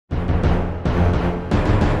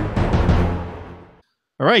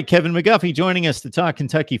All right, Kevin McGuffey joining us to talk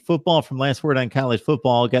Kentucky football from Last Word on College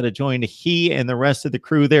Football. Got to join he and the rest of the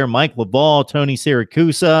crew there. Mike LaValle, Tony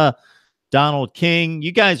Siracusa, Donald King.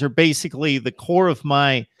 You guys are basically the core of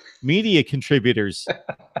my media contributors.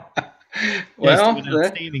 Well, do an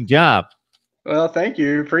outstanding job. Well, thank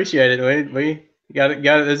you. Appreciate it. We got it.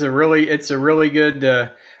 It's a really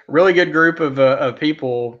good group of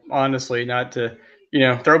people. Honestly, not to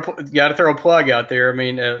got to throw a plug out there. I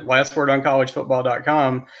mean,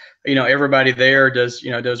 lastwordoncollegefootball.com. Everybody there does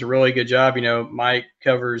a really good job. Mike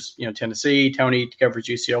covers Tennessee, Tony covers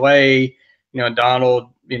UCLA.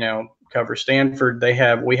 Donald covers Stanford.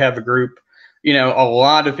 We have a group. A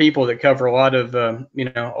lot of people that cover a lot of a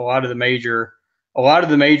lot of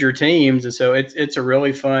the major teams, and so it's a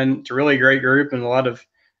really great group, and a lot of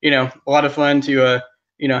fun to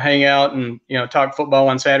hang out and talk football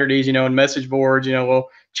on Saturdays, and message boards, little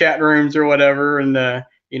chat rooms or whatever, and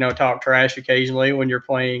talk trash occasionally when you're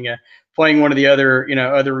playing one of the other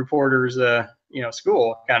reporters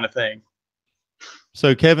school kind of thing.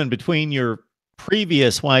 So Kevin, between your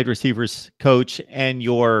previous wide receivers coach and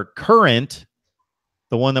your current,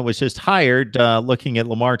 the one that was just hired, looking at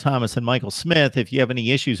Lamar Thomas and Michael Smith, if you have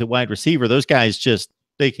any issues at wide receiver, those guys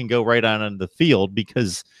they can go right on the field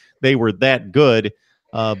because they were that good,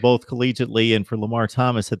 both collegiately and for Lamar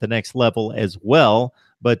Thomas at the next level as well.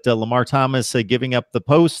 But Lamar Thomas giving up the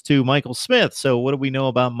post to Michael Smith. So what do we know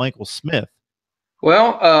about Michael Smith?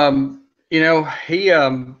 Well, he,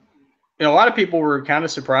 a lot of people were kind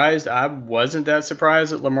of surprised. I wasn't that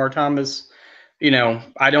surprised that Lamar Thomas.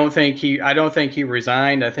 I don't think he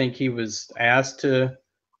resigned. I think he was asked to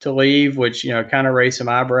leave, which kind of raised some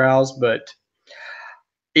eyebrows. But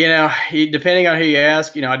depending on who you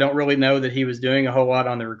ask, I don't really know that he was doing a whole lot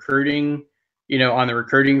on the recruiting,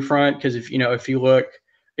 front. Because if you look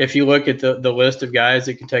at the list of guys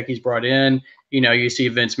that Kentucky's brought in, you see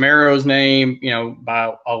Vince Marrow's name,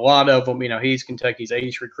 by a lot of them. He's Kentucky's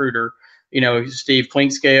ace recruiter. Steve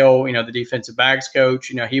Clinkscale, the defensive backs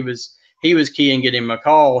coach. He was key in getting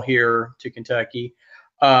McCall here to Kentucky.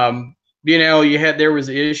 There was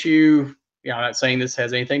the issue. I'm not saying this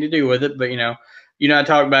has anything to do with it, but I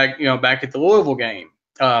talked back at the Louisville game.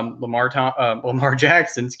 Lamar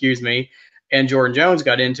Jackson, and Jordan Jones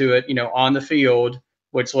got into it, on the field,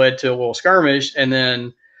 which led to a little skirmish, and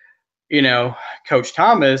then Coach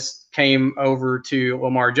Thomas came over to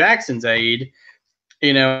Lamar Jackson's aid,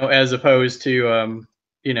 as opposed to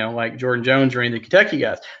like Jordan Jones or any of the Kentucky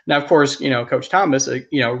guys. Now, of course, Coach Thomas,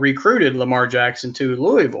 recruited Lamar Jackson to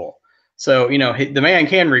Louisville. So, the man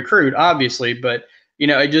can recruit, obviously, but,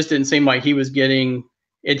 it just didn't seem like he was getting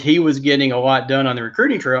a lot done on the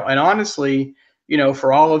recruiting trail. And honestly,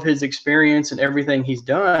 for all of his experience and everything he's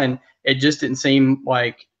done, it just didn't seem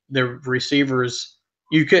like the receivers,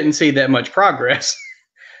 you couldn't see that much progress,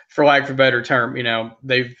 for lack of a better term.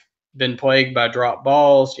 They've been plagued by drop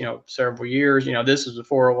balls, several years. This was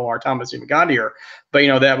before Lamar Thomas even got here.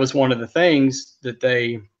 But, that was one of the things that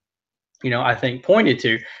they, I think pointed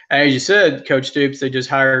to. As you said, Coach Stoops, they just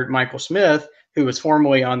hired Michael Smith, who was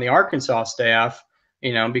formerly on the Arkansas staff,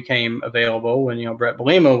 became available when, Brett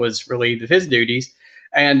Bielema was relieved of his duties.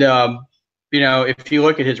 And, if you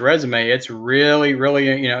look at his resume, it's really,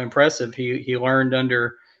 really, impressive. He learned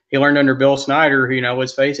under Bill Snyder, who,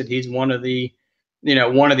 let's face it, he's one of the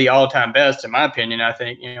all-time best, in my opinion. I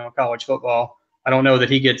think, college football. I don't know that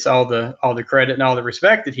he gets all the credit and all the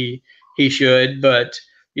respect that he should, but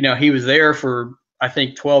he was there for, I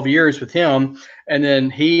think, 12 years with him, and then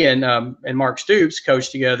he and Mark Stoops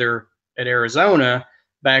coached together at Arizona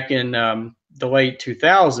back in the late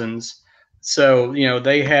 2000s. So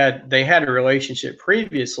they had a relationship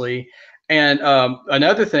previously. And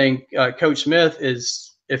another thing, Coach Smith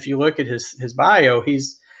is, if you look at his bio,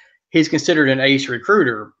 he's considered an ace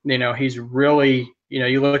recruiter. He's really,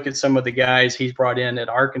 you look at some of the guys he's brought in at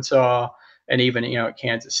Arkansas and even, at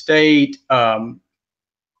Kansas State, and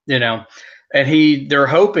they're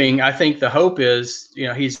hoping, I think the hope is,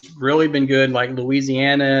 he's really been good, like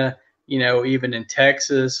Louisiana, even in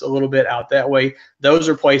Texas, a little bit out that way. Those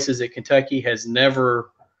are places that Kentucky has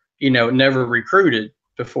never recruited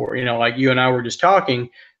before. Like you and I were just talking,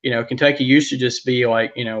 Kentucky used to just be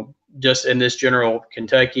like, just in this general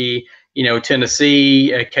Kentucky,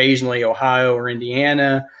 Tennessee, occasionally Ohio or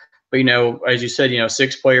Indiana. But, as you said,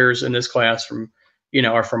 6 players in this class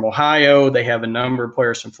are from Ohio. They have a number of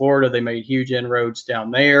players from Florida. They made huge inroads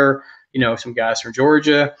down there, some guys from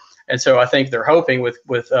Georgia. And so I think they're hoping with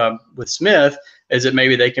Smith is that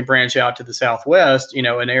maybe they can branch out to the Southwest,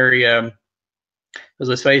 an area, because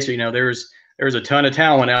let's face it, there's a ton of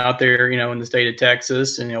talent out there, in the state of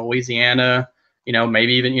Texas and, Louisiana,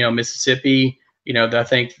 maybe even, Mississippi, I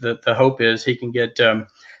think that the hope is he can get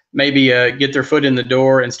maybe get their foot in the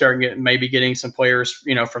door and start getting some players,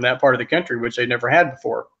 from that part of the country, which they never had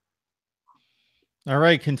before. All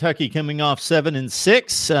right, Kentucky coming off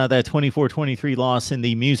 7-6, that 24-23 loss in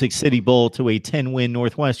the Music City Bowl to a 10-win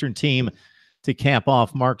Northwestern team to cap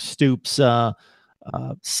off Mark Stoops'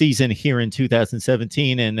 season here in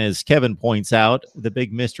 2017. And as Kevin points out, the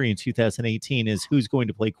big mystery in 2018 is who's going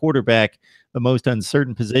to play quarterback, the most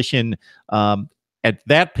uncertain position at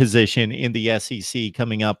that position in the SEC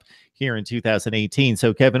coming up here in 2018.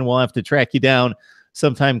 So, Kevin, we'll have to track you down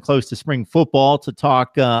sometime close to spring football to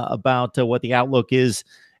talk about what the outlook is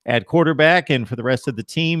at quarterback and for the rest of the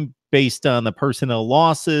team based on the personnel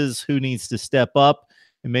losses, who needs to step up,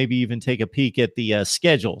 and maybe even take a peek at the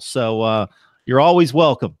schedule. So you're always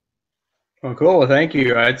welcome. Well, cool. Well, thank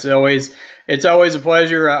you. It's always a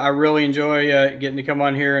pleasure. I really enjoy getting to come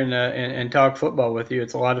on here and talk football with you.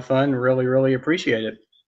 It's a lot of fun. Really, really appreciate it.